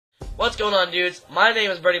What's going on, dudes? My name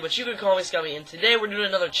is Brady, but you can call me Scummy, and today we're doing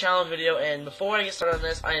another challenge video. And before I get started on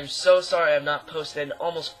this, I am so sorry I have not posted in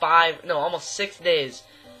almost 6 days.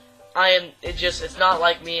 It's not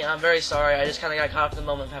like me. I'm very sorry. I just kind of got caught up in the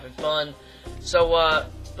moment of having fun. So,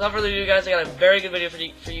 without further ado, guys, I got a very good video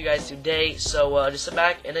for you guys today. So, just sit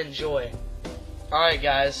back and enjoy. Alright,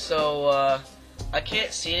 guys, so, I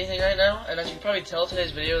can't see anything right now, and as you can probably tell, today's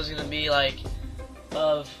video is going to be, oh,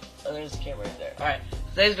 there's the camera right there. Alright,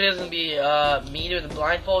 today's video is going to be, me doing the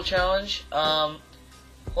Blindfold challenge. Hold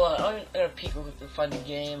on, I gotta peek real quick to find the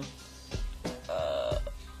game.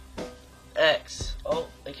 X. Oh,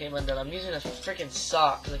 it came undone. I'm using a freaking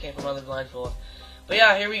sock because I came from other Blindfold. But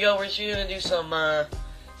yeah, here we go. We're just going to do some,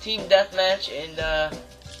 team deathmatch, and,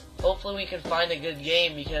 hopefully we can find a good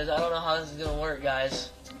game, because I don't know how this is going to work,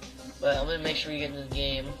 guys. But I'm going to make sure we get into the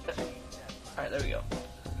game. Alright, there we go.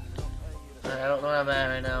 Alright, I don't know where I'm at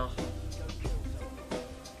right now.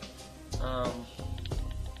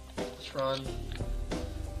 Let's run. I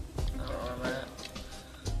don't know where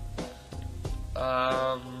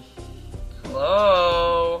I'm at.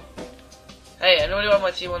 Hello? Hey, anybody on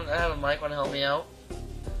my team want to have a mic, want to help me out?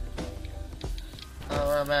 I don't know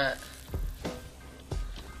where I'm at.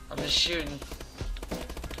 I'm just shooting.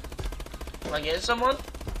 Am I getting someone?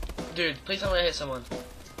 Dude, please tell me I hit someone.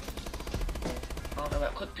 I don't know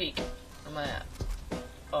about quick peek. Where am I at?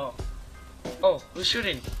 Oh. Oh, who's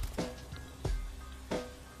shooting?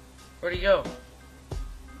 Where'd he go?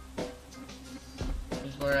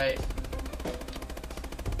 Alright.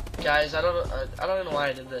 Guys, I don't know why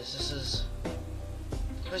I did this. This is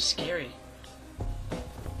kind of scary.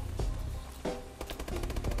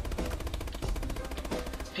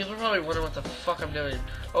 People are probably wondering what the fuck I'm doing.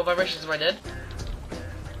 Oh, vibrations, am I dead?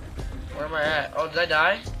 Where am I at? Oh, did I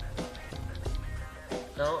die?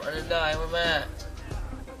 No, I didn't die. Where am I at?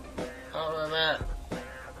 I don't know where I'm at.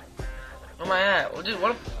 Where am I at? Well, dude,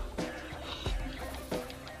 what?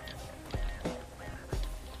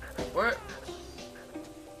 Where?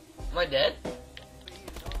 Am I dead?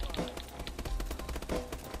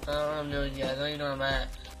 I don't know what I'm doing, guys. I don't even know where I'm at.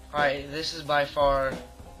 Alright, this is by far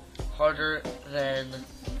harder than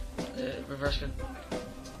the reverse gun.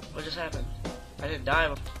 What just happened? I didn't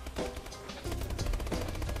die.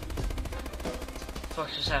 Fuck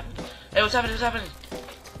just happened? Hey, what's happening? What's happening?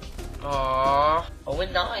 Aww.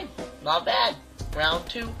 0-9. Not bad. Round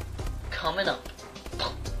 2 coming up.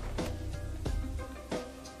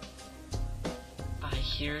 I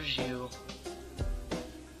hears you.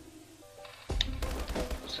 I'm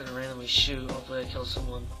just gonna randomly shoot. Hopefully I kill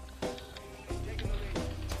someone.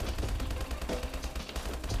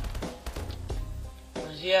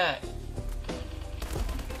 Where's he at?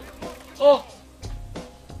 Oh!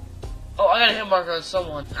 Oh, I got a hit marker on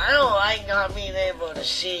someone. I don't like not being able to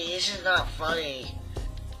see. This is not funny.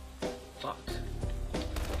 Fuck.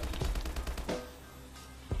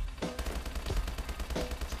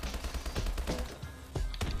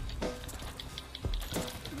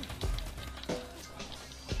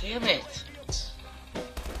 Damn it.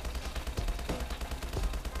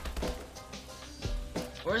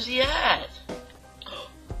 Where's he at?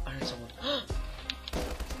 I heard someone.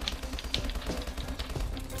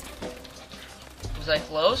 Was I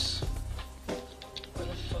close? Where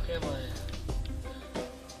the fuck am I?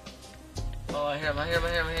 Oh, I hear him, I hear him,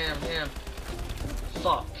 I hear him, I hear him, I hear him.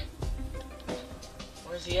 Fuck.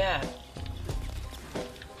 Where's he at?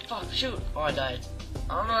 Fuck, shoot. Oh, I died.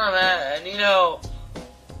 I don't know where I'm at. I need help.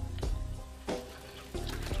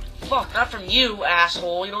 Fuck, not from you,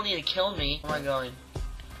 asshole. You don't need to kill me. Where am I going?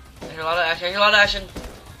 I hear a lot of action, I hear a lot of action.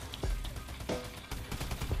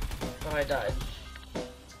 Oh, I died.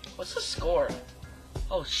 What's the score?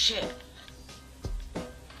 Oh shit.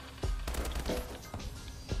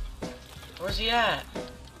 Where's he at?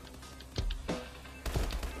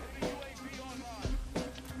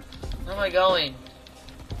 Where am I going?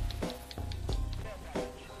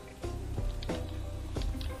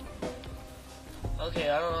 Okay,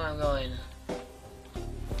 I don't know where I'm going. I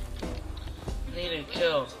need to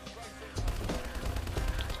kill.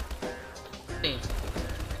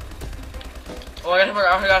 Oh, I got him,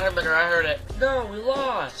 I heard it. No, we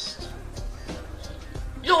lost.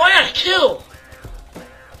 Yo, I got a kill.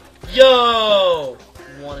 Yo,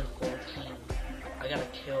 1 in 14. I got a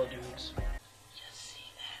kill, dudes. Just see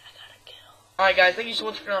that, I got a kill. Alright, guys, thank you so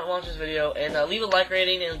much for watching this video, and leave a like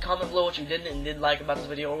rating and comment below what you did and did like about this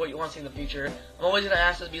video, or what you want to see in the future. I'm always gonna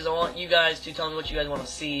ask this because I want you guys to tell me what you guys want to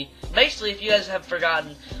see. Basically, if you guys have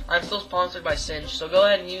forgotten, I'm still sponsored by Cinch, so go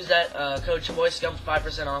ahead and use that code ChaBoyScum for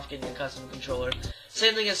 5% off getting a custom controller.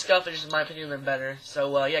 Same thing as Scuff, it's just in my opinion, they're better.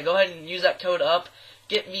 So yeah, go ahead and use that code up.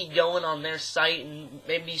 get me going on their site, and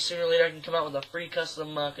maybe sooner or later I can come out with a free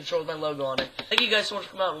custom controller with my logo on it. Thank you guys so much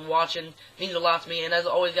for coming out and watching. It means a lot to me, and as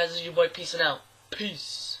always, guys, this is your boy, peace and out.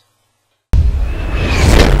 Peace.